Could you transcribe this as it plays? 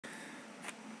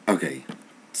Okay,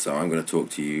 so I'm going to talk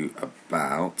to you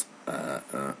about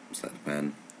select a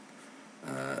pen,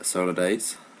 solar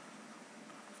days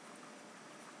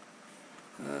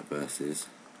versus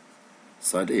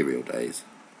sidereal days.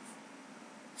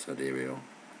 Sidereal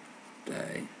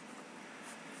day.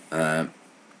 Get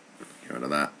rid of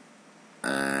that.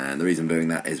 And the reason I'm doing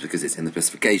that is because it's in the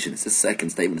specification. It's the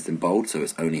second statement, it's in bold, so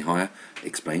it's only higher.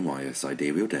 Explain why a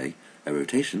sidereal day, a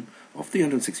rotation of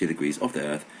 360 degrees of the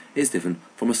Earth, is different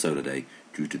from a solar day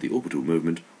due to the orbital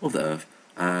movement of the Earth,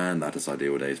 and that a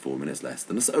sidereal day is 4 minutes less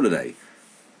than a solar day.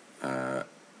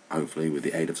 Hopefully, with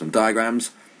the aid of some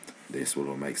diagrams, this will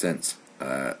all make sense.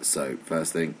 So,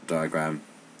 first thing, diagram.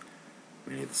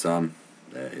 We need the sun.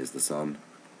 There is the sun.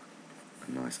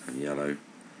 Nice and yellow.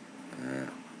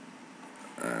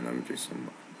 And I'm going to do some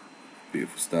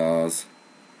beautiful stars.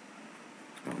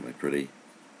 Aren't they pretty?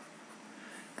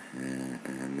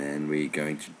 And then I'm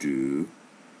going to do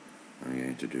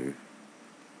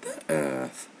the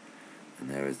Earth. And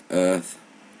there is Earth.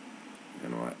 I'm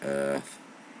going to write Earth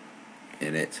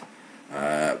in it.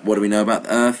 What do we know about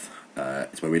the Earth?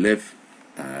 It's where we live.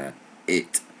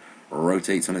 It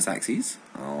rotates on its axis,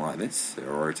 like this. It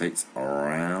rotates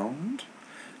around,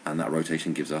 and that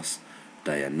rotation gives us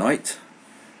day and night.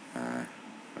 I'm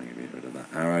going to get rid of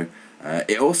that arrow.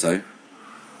 It also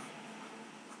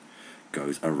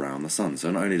goes around the sun. So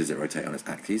not only does it rotate on its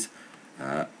axis,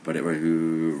 but it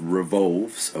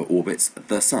revolves or orbits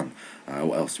the sun.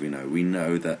 What else do we know? We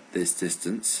know that this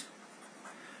distance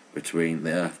between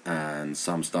the Earth and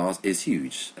some stars is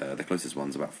huge. The closest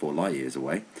one's about 4 light years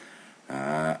away.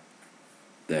 The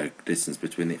distance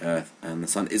between the Earth and the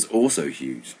sun is also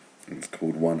huge. It's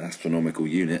called 1 astronomical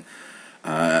unit.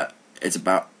 It's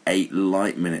about 8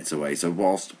 light minutes away. So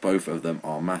whilst both of them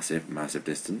are massive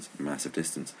distance,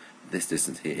 this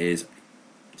distance here is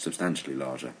substantially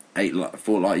larger.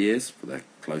 4 light years for the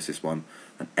closest one,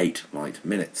 and 8 light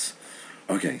minutes.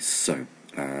 Okay, so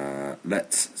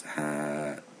let's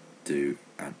do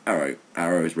an arrow.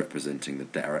 Arrow is representing the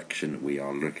direction we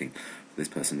are looking. This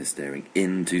person is staring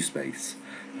into space.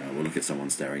 We'll look at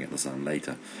someone staring at the sun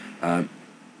later.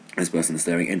 This person is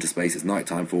staring into space. It's night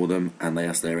time for them, and they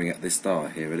are staring at this star.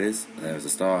 Here it is. There's a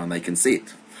star, and they can see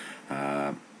it.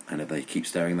 And if they keep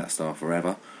staring at that star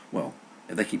forever, well,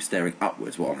 if they keep staring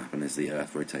upwards, what will happen is the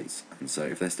Earth rotates. And so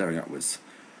if they're staring upwards,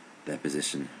 their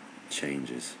position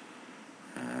changes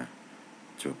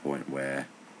to a point where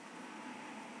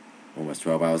almost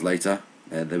 12 hours later,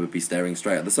 they would be staring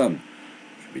straight at the sun.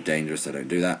 Which would be dangerous, so don't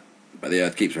do that. But the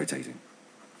Earth keeps rotating.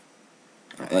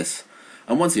 Like this.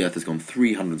 And once the Earth has gone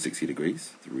 360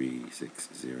 degrees,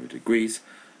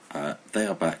 they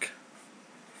are back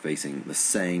facing the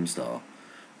same star.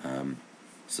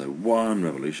 So one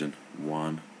revolution,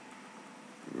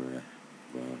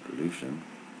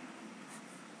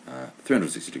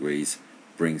 360 degrees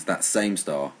brings that same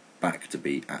star back to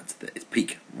be at its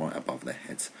peak, right above their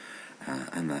heads.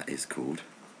 And that is called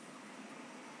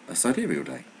a sidereal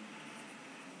day.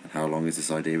 And how long is a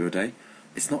sidereal day?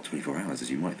 It's not 24 hours as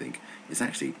you might think. It's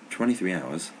actually 23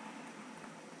 hours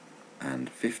and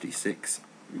 56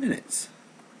 minutes.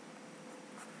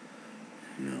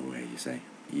 No way, you say.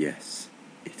 Yes,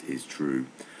 it is true.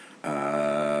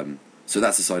 So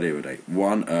that's a sidereal day.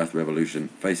 1 Earth revolution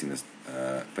facing the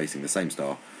same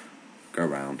star, go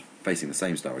round, facing the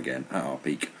same star again at our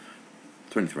peak.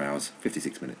 23 hours,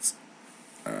 56 minutes.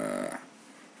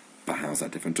 But how's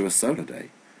that different to a solar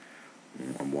day?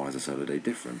 And why is a solar day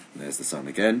different? There's the sun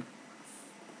again.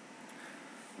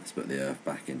 Let's put the Earth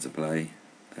back into play.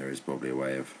 There is probably a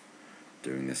way of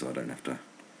doing this so I don't have to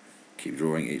keep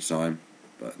drawing each time,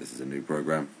 but this is a new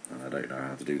program and I don't know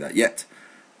how to do that yet.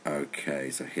 Okay,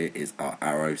 so here is our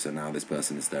arrow. So now this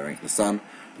person is staring at the sun,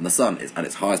 and the sun is at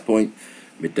its highest point,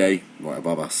 midday, right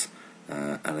above us.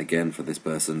 And again, for this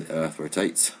person, the Earth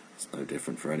rotates. It's no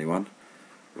different for anyone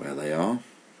where they are.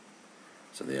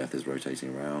 So the Earth is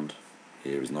rotating around.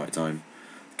 Here is night time,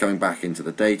 coming back into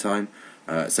the daytime.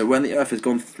 So when the Earth has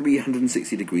gone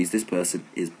 360 degrees, this person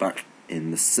is back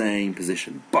in the same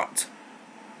position. But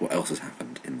what else has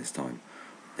happened in this time?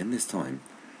 In this time,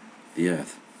 the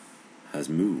Earth has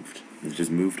moved. It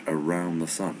has moved around the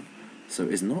sun. So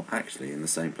it's not actually in the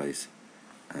same place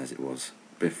as it was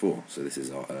before. So this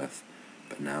is our Earth,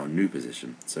 but now a new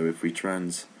position. So if we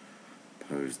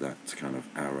transpose that kind of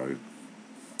arrow,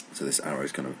 so this arrow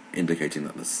is kind of indicating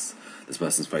that this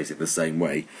person's facing the same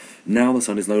way. Now the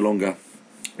sun is no longer,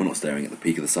 we're not staring at the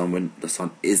peak of the sun when the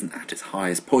sun isn't at its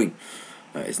highest point.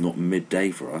 It's not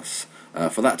midday for us.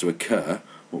 For that to occur,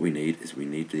 what we need is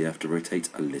the Earth to rotate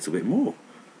a little bit more.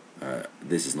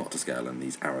 This is not to scale, and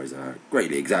these arrows are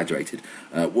greatly exaggerated.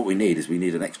 What we need is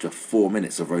an extra 4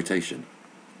 minutes of rotation.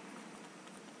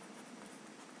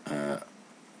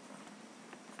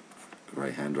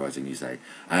 Great handwriting, you say.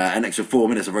 An extra 4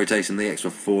 minutes of rotation. The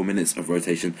extra 4 minutes of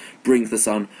rotation brings the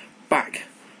sun back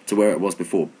to where it was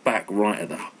before, back right at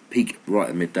the peak, right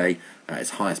at midday, at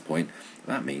its highest point.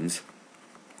 That means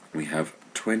we have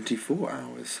 24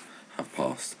 hours have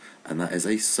passed, and that is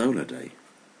a solar day.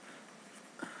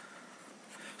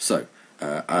 So,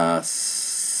 a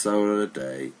solar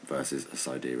day versus a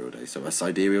sidereal day. So a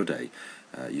sidereal day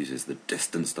uses the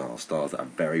distant stars that are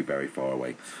very, very far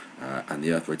away, and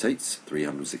the Earth rotates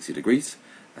 360 degrees,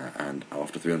 and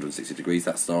after 360 degrees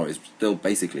that star is still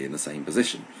basically in the same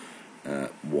position.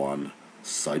 One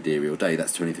sidereal day,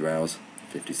 that's 23 hours,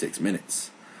 56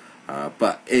 minutes.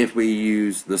 But if we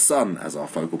use the sun as our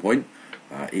focal point,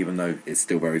 even though it's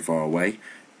still very far away,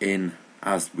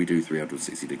 as we do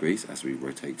 360 degrees, as we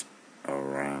rotate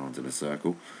around in a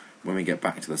circle, when we get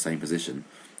back to the same position,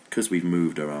 because we've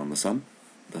moved around the sun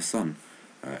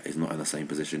is not in the same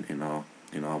position in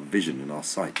our vision, in our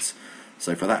sights.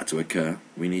 So for that to occur,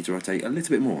 we need to rotate a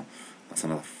little bit more. That's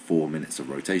another 4 minutes of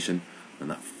rotation, and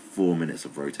that 4 minutes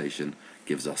of rotation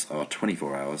gives us our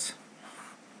 24 hours,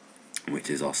 which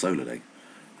is our solar day.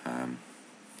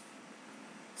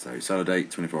 So solar day,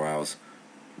 24 hours,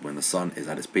 when the sun is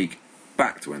at its peak,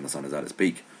 back to when the sun is at its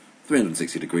peak,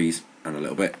 360 degrees and a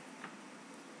little bit.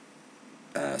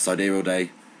 Sidereal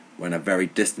day, when a very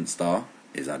distant star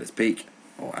is at its peak,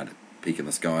 or at its peak in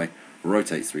the sky,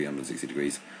 rotates 360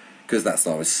 degrees. Because that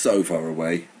star is so far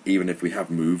away, even if we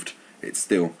have moved, it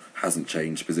still hasn't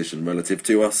changed position relative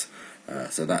to us.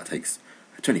 So that takes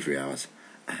 23 hours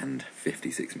and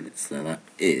 56 minutes. So that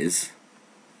is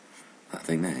that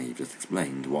thing there you've just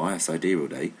explained, why a sidereal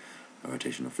day, a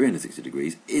rotation of 360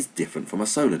 degrees, is different from a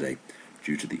solar day,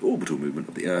 due to the orbital movement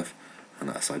of the Earth, and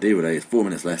that a sidereal day is 4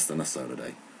 minutes less than a solar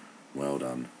day. Well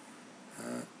done.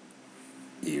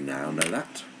 You now know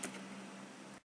that.